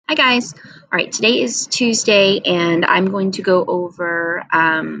Hi guys. All right, today is Tuesday and I'm going to go over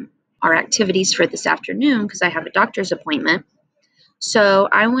our activities for this afternoon because I have a doctor's appointment. So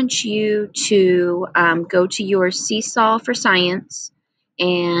I want you to go to your Seesaw for Science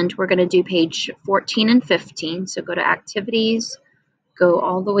and we're going to do page 14 and 15. So go to activities, go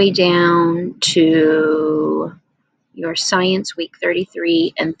all the way down to your science week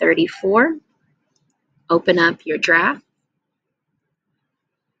 33 and 34. Open up your draft.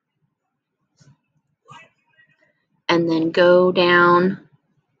 And then go down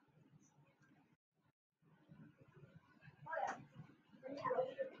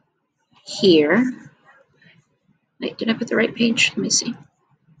here. Wait, did I put the right page? Let me see.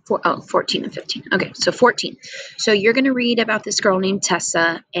 14 and 15. Okay, so 14. So you're going to read about this girl named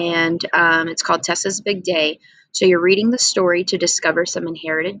Tessa, and it's called Tessa's Big Day. So you're reading the story to discover some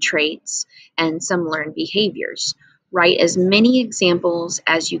inherited traits and some learned behaviors. Write as many examples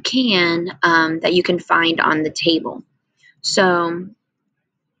as you can that you can find on the table. So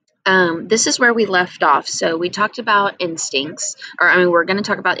this is where we left off. So we talked about instincts, we're going to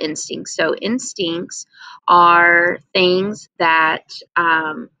talk about instincts. So instincts are things that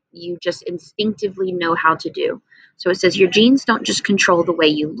you just instinctively know how to do. So it says your genes don't just control the way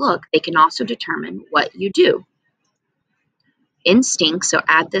you look, they can also determine what you do. Instincts, so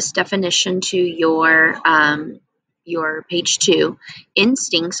add this definition to your page 2.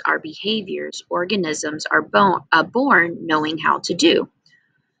 Instincts are behaviors organisms are born knowing how to do.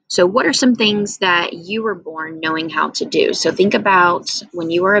 So what are some things that you were born knowing how to do? So think about when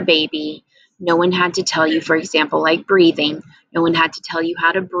you were a baby, no one had to tell you, for example, like breathing, no one had to tell you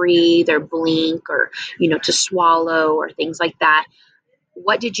how to breathe or blink or, to swallow or things like that.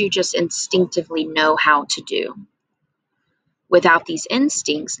 What did you just instinctively know how to do? Without these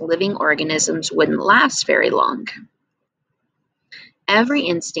instincts, living organisms wouldn't last very long. Every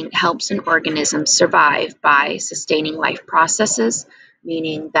instinct helps an organism survive by sustaining life processes,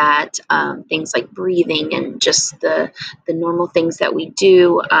 meaning that things like breathing and just the normal things that we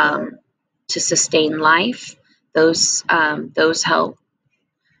do to sustain life, those help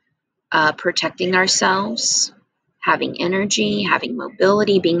protecting ourselves, having energy, having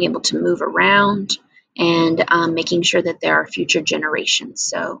mobility, being able to move around, and making sure that there are future generations.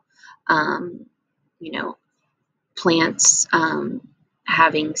 So, plants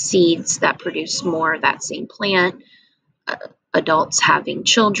having seeds that produce more of that same plant, adults having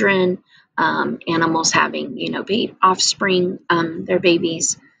children, animals having, offspring, their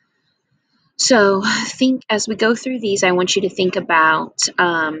babies. So think as we go through these, I want you to think about,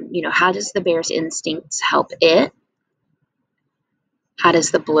 how does the bear's instincts help it? How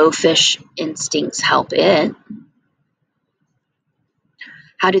does the blowfish instincts help it?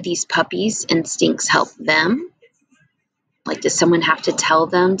 How do these puppies' instincts help them? Like, does someone have to tell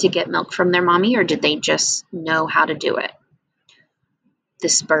them to get milk from their mommy, or did they just know how to do it?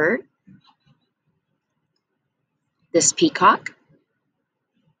 This bird, this peacock.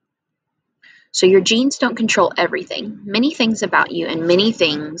 So your genes don't control everything. Many things about you and many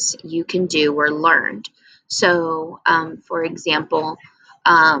things you can do were learned. So, for example,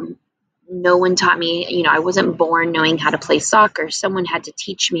 no one taught me, I wasn't born knowing how to play soccer. Someone had to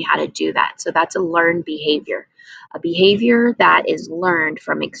teach me how to do that. So that's a learned behavior. A behavior that is learned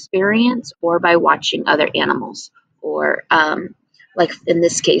from experience or by watching other animals. Or like in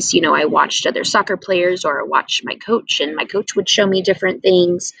this case, I watched other soccer players or I watched my coach and my coach would show me different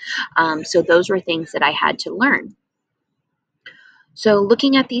things. So those were things that I had to learn. So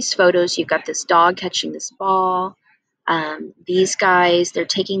looking at these photos, you've got this dog catching this ball. These guys, they're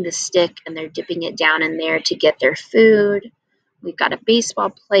taking the stick and they're dipping it down in there to get their food. We've got a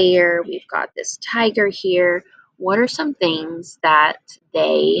baseball player. We've got this tiger here. What are some things that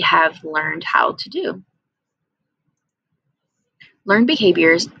they have learned how to do? Learned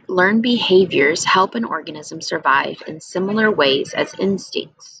behaviors help an organism survive in similar ways as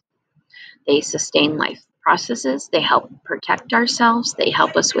instincts. They sustain life processes, they help protect ourselves, they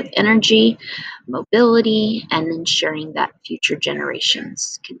help us with energy, mobility, and ensuring that future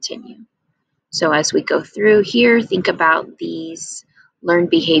generations continue. So as we go through here, think about these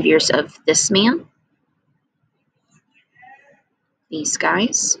learned behaviors of this man, these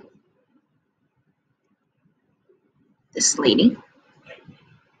guys, this lady,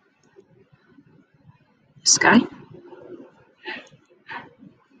 this guy,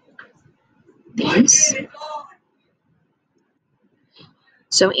 these.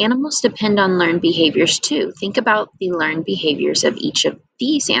 So animals depend on learned behaviors too. Think about the learned behaviors of each of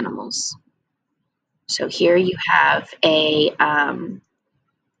these animals. So here you have a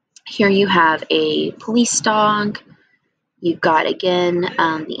police dog. You've got, again,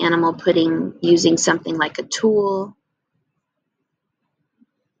 the animal using something like a tool.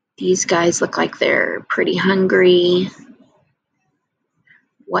 These guys look like they're pretty hungry.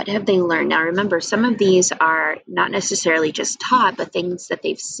 What have they learned? Now remember, some of these are not necessarily just taught, but things that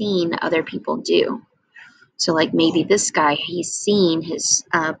they've seen other people do. So like maybe this guy, he's seen his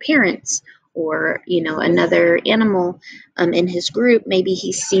parents or, another animal in his group. Maybe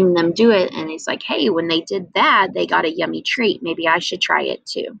he's seen them do it and he's like, hey, when they did that, they got a yummy treat. Maybe I should try it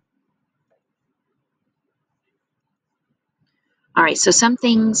too. All right, so some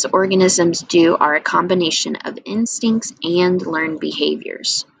things organisms do are a combination of instincts and learned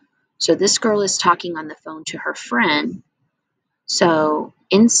behaviors. So this girl is talking on the phone to her friend. So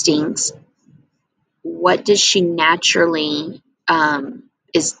instincts, what does she naturally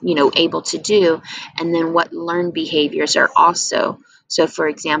is able to do, and then what learned behaviors are also. So for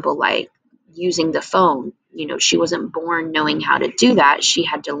example, like using the phone, she wasn't born knowing how to do that. She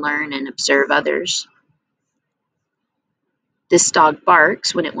had to learn and observe others. This dog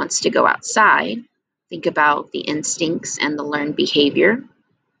barks when it wants to go outside. Think about the instincts and the learned behavior.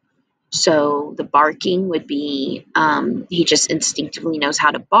 So the barking would be, he just instinctively knows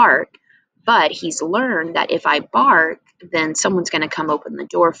how to bark, but he's learned that if I bark, then someone's going to come open the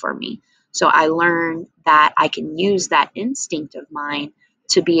door for me. So I learned that I can use that instinct of mine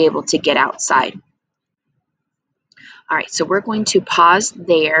to be able to get outside. All right, so we're going to pause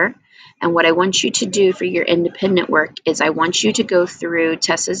there. And what I want you to do for your independent work is I want you to go through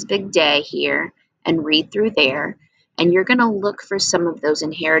Tessa's Big Day here and read through there. And you're going to look for some of those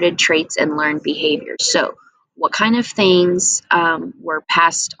inherited traits and learned behaviors. So what kind of things were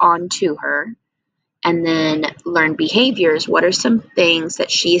passed on to her? And then learned behaviors, what are some things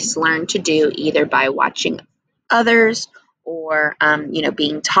that she's learned to do either by watching others or,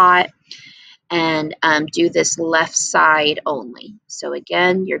 being taught? And do this left side only. So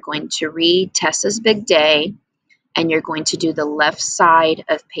again, you're going to read Tessa's Big Day, and you're going to do the left side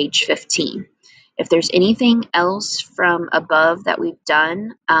of page 15. If there's anything else from above that we've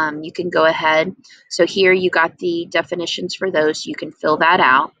done, you can go ahead. So here you got the definitions for those. You can fill that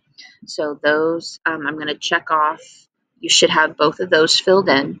out. So those, I'm going to check off. You should have both of those filled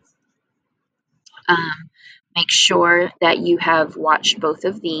in. Make sure that you have watched both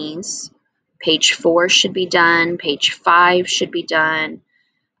of these. Page 4 should be done. Page 5 should be done.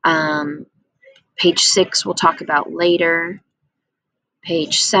 Page 6 we'll talk about later.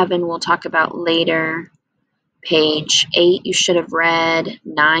 Page 7 we'll talk about later. Page 8 you should have read.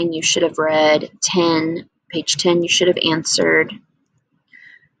 9 you should have read. Page 10 you should have answered.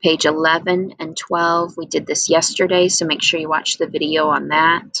 Page 11 and 12, we did this yesterday, so make sure you watch the video on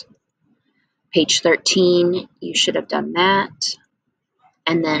that. Page 13, you should have done that.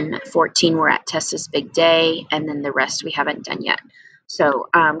 And then 14, we're at Tessa's Big Day, and then the rest we haven't done yet. So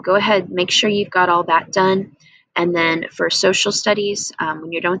go ahead, make sure you've got all that done. And then for social studies,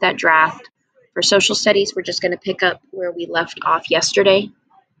 when you're done with that draft, for social studies, we're just going to pick up where we left off yesterday.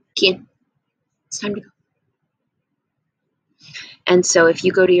 Kid, it's time to go. And so if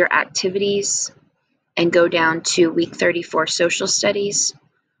you go to your activities and go down to week 34 social studies,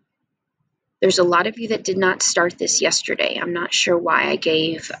 there's a lot of you that did not start this yesterday. I'm not sure why I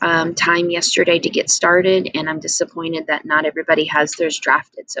gave time yesterday to get started, and I'm disappointed that not everybody has theirs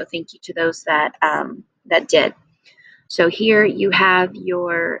drafted. So thank you to those that did. So here you have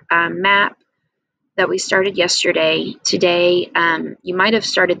your map that we started yesterday. Today, you might have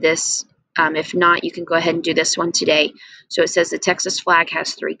started this. If not, you can go ahead and do this one today. So it says the Texas flag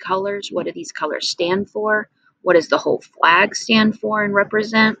has 3 colors. What do these colors stand for? What does the whole flag stand for and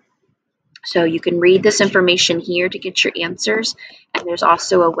represent? So you can read this information here to get your answers. And there's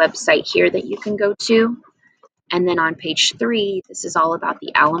also a website here that you can go to. And then on page 3, this is all about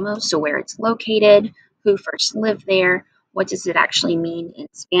the Alamo. So where it's located, who first lived there, what does it actually mean in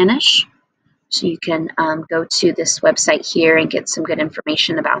Spanish? So you can go to this website here and get some good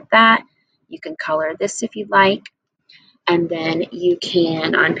information about that. You can color this if you'd like. And then you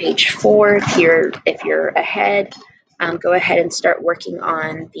can, on page 4, if you're ahead, go ahead and start working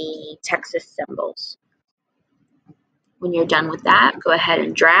on the Texas symbols. When you're done with that, go ahead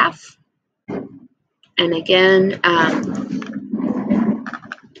and draft. And again,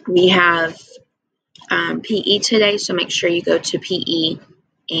 we have PE today, so make sure you go to PE,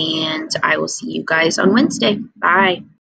 and I will see you guys on Wednesday. Bye.